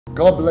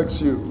God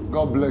bless you.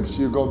 God bless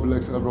you. God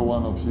bless every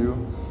one of you.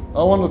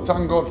 I want to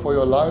thank God for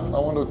your life. I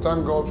want to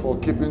thank God for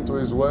keeping to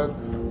His word,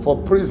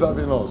 for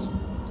preserving us.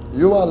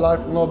 You are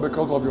alive not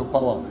because of your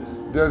power.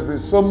 There's been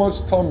so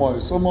much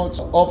turmoil, so much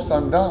ups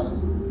and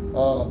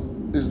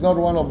downs. It's not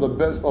one of the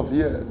best of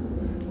year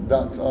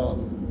that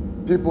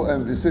people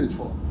envisage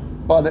for.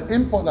 But the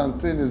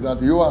important thing is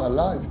that you are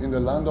alive in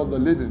the land of the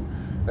living.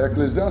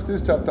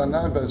 Ecclesiastes chapter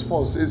 9 verse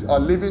 4 says, a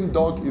living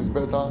dog is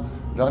better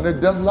than a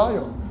dead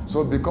lion.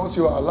 So because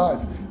you are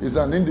alive is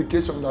an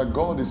indication that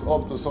God is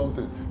up to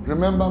something.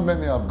 Remember,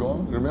 many have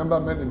gone. Remember,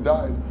 many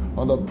died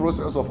on the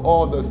process of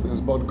all these things,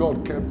 but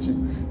God kept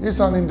you. It's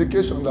an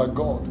indication that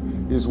God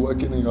is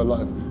working in your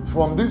life.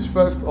 From this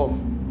 1st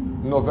of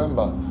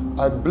November,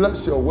 I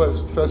bless your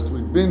first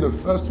week, being the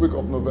first week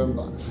of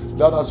November,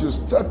 that as you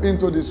step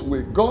into this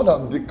week, God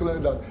has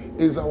declared that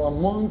is our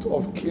month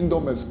of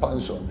kingdom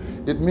expansion.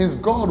 It means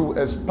God will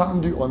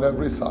expand you on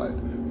every side.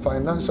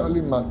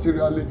 Financially,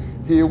 materially,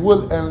 He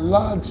will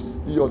enlarge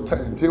your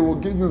tent. He will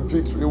give you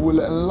victory. He will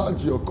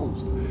enlarge your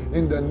coast.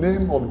 In the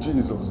name of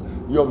Jesus,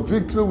 your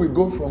victory will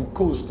go from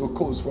coast to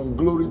coast, from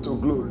glory to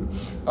glory.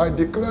 I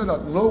declare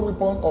that no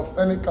weapon of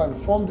any kind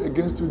formed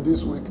against you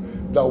this week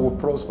that will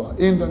prosper.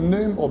 In the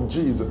name of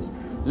Jesus,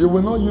 you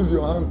will not use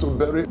your hand to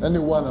bury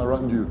anyone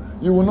around you.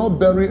 You will not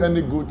bury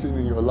any good thing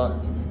in your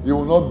life. You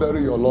will not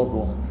bury your loved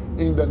one.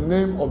 In the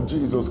name of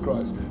Jesus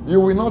Christ, you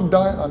will not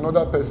die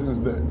another person's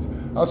death.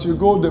 As you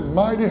go, the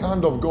mighty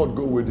hand of God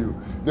go with you.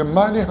 The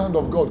mighty hand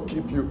of God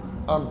keep you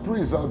and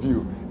preserve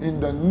you. In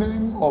the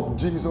name of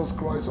Jesus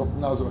Christ of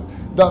Nazareth,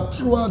 that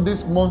throughout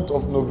this month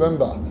of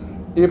November,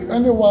 if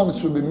anyone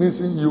should be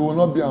missing, you will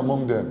not be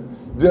among them.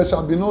 There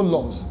shall be no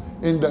loss.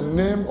 In the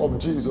name of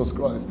Jesus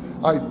Christ,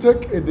 I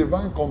take a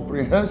divine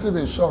comprehensive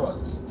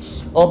insurance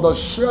of the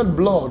shed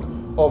blood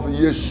of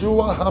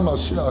Yeshua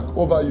HaMashiach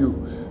over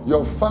you,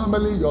 your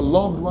family, your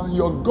loved one.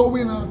 You're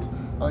going out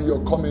and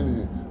you're coming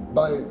in.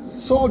 By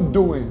so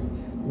doing,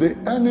 the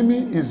enemy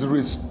is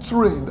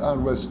restrained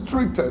and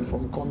restricted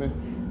from coming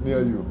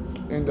near you.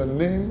 In the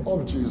name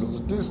of Jesus,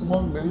 this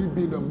month may it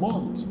be the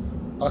month,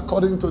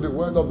 according to the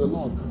word of the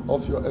Lord,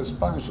 of your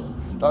expansion,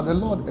 that the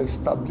Lord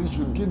establish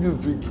you, give you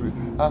victory,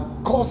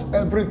 and cause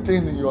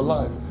everything in your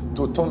life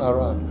to turn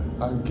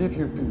around and give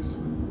you peace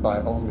by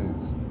all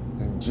means.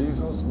 In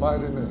Jesus'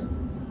 mighty name,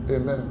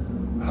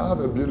 amen.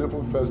 Have a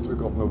beautiful first week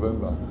of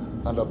November,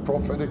 and a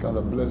prophetic and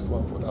a blessed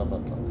one for that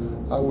matter.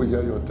 I will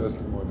hear your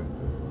testimony.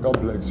 God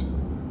bless you.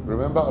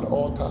 Remember at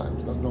all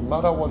times that no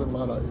matter what the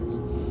matter is,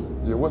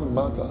 it won't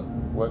matter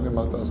when it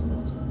matters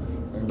most.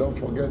 And don't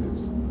forget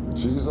this,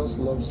 Jesus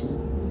loves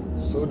you,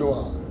 so do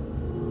I.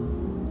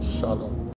 Shalom.